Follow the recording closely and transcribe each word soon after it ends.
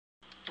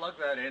plug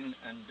that in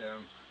and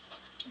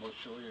we'll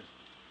show you.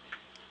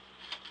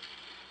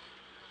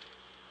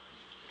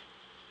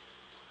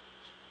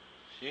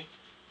 See?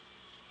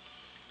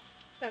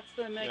 That's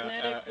the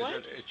magnetic what?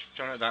 It's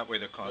turn it that way,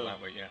 the coil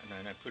that way, yeah, and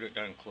then I put it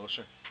down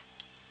closer.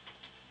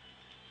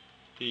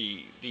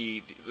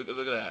 Look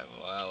at that,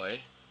 wow, eh?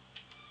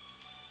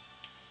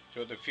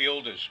 So the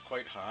field is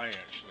quite high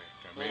actually,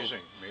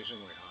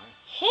 amazingly high.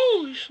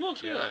 Holy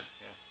smokes, look at that.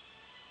 Yeah.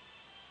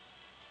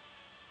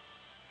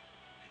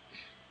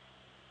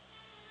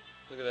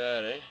 Look at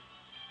that, eh?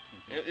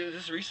 Is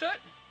this reset?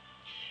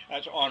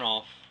 That's on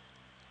off.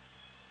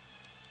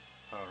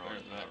 On off.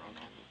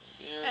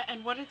 Yeah.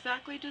 And what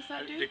exactly does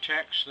that do? It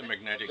detects the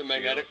magnetic The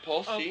magnetic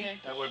field. pulse, see? Okay.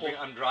 That would be,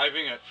 I'm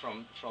driving it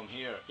from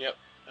here. Yep.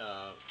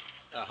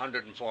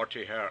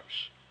 140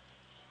 hertz.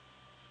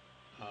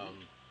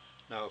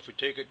 Now if we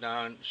take it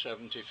down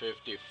 70,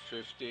 50,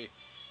 50.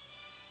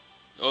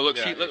 Oh look,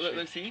 yeah, see,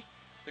 look, see?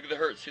 Look at the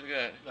hertz, see, look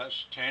at that.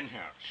 That's 10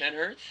 hertz. 10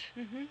 hertz?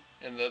 Mm-hmm.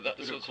 And Put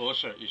it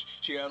closer. You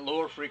see, at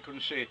lower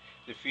frequency,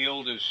 the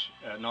field is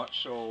not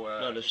so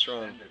not as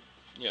strong. extended.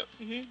 Yep.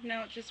 Mm-hmm.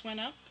 Now it just went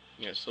up?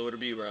 Yeah, so it'll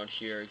be around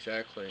here,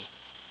 exactly.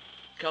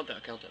 Count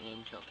that, let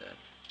me count that.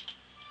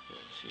 Yeah,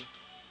 see?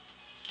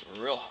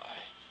 Real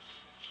high.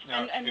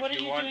 Now, and if what are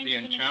you you want doing the to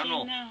the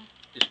internal, machine now?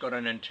 it's got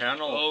an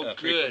internal good.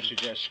 frequency,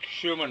 just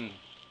Schumann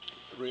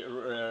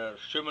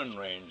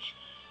range.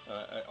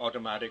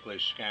 Automatically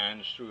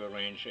scans through a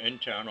range,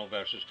 internal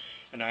versus,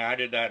 and I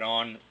added that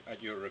on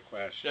at your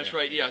request. That's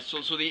right, yeah. So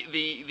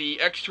the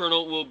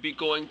external will be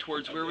going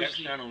towards where was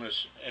the external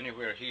is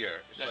anywhere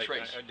here. It's that's like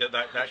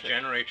right. That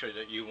generator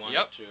that you want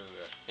to.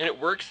 And it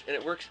works.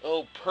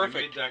 Oh, perfect.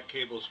 I made that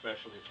cable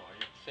specially for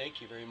you. Thank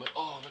you very much.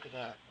 Oh, look at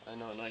that. I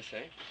know, nice,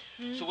 eh?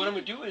 Mm-hmm. So what I'm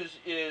gonna do is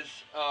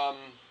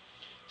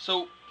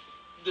so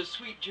the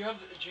sweep. Do you have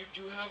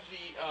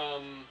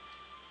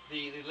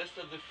the list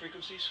of the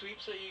frequency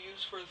sweeps that you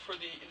use for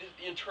the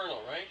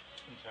internal, right?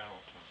 Internal.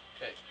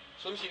 Okay.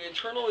 So let me see. The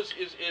internal is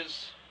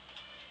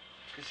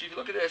because see, if you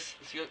look at this,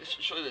 see,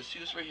 show you this. See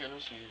this right here. Let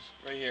me see this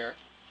right here.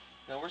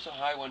 Now where's the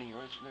high one here?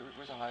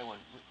 Where's the high one?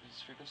 Does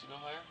this frequency go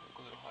higher? It'll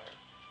go a little higher.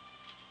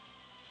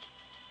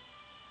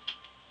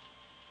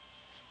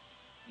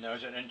 Now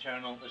is it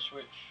internal? The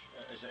switch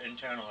is it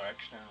internal or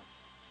external?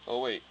 Oh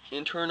wait,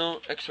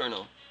 internal,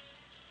 external.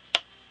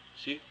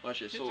 See, watch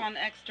this. It's on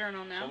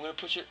external now. So I'm gonna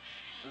push it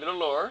a little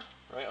lower,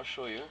 right? I'll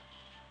show you.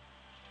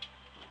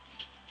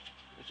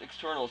 This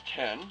external is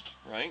 10,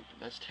 right?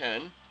 That's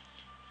 10.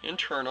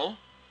 Internal.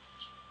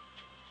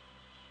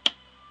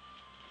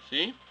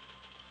 See?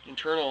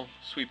 Internal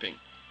sweeping.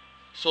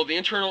 So the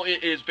internal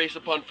is based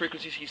upon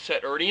frequencies he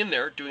set already in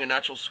there, doing a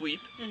natural sweep,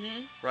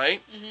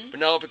 right? But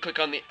now if I click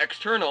on the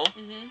external,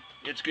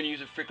 it's going to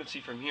use a frequency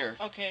from here.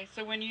 Okay,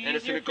 so when you and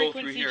use your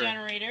frequency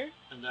generator,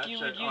 and that's you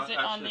would use it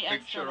on the picture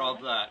external.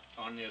 of that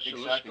on the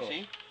oscilloscope. Exactly,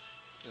 see?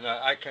 And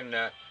I can,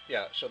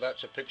 yeah, so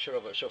that's a picture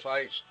of it. So if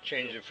I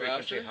change the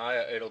frequency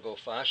higher, it'll go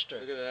faster.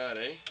 Look at that,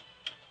 eh?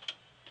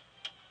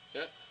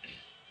 Yeah.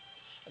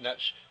 And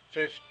that's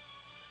 50.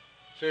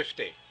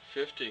 50.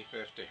 50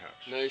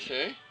 hertz. Nice,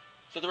 eh?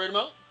 Is that the right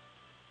amount?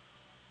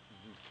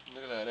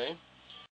 Look at that, eh?